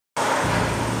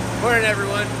Morning,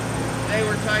 everyone. Today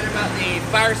we're talking about the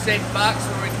fire safe box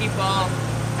where we keep all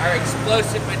our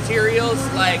explosive materials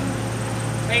like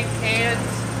paint cans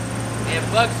and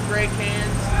bug spray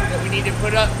cans that we need to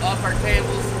put up off our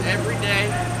tables every day.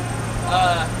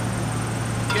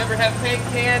 If you ever have a paint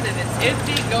can and it's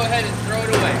empty, go ahead and throw it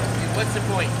away. What's the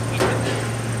point? Keep it there.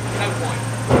 No point.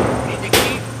 We need to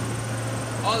keep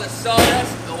all the sawdust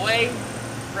away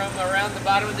from around the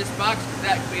bottom of this box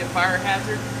because that could be a fire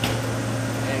hazard.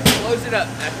 And close it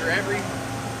up after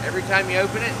every time you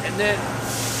open it. And then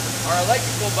our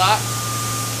electrical box,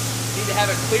 need to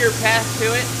have a clear path to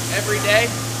it every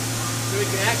day so we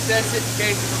can access it in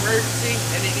case of emergency,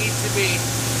 and it needs to be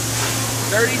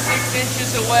 36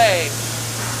 inches away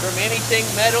from anything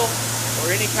metal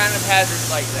or any kind of hazard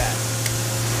like that.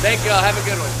 Thank you all. Have a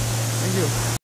good one. Thank you.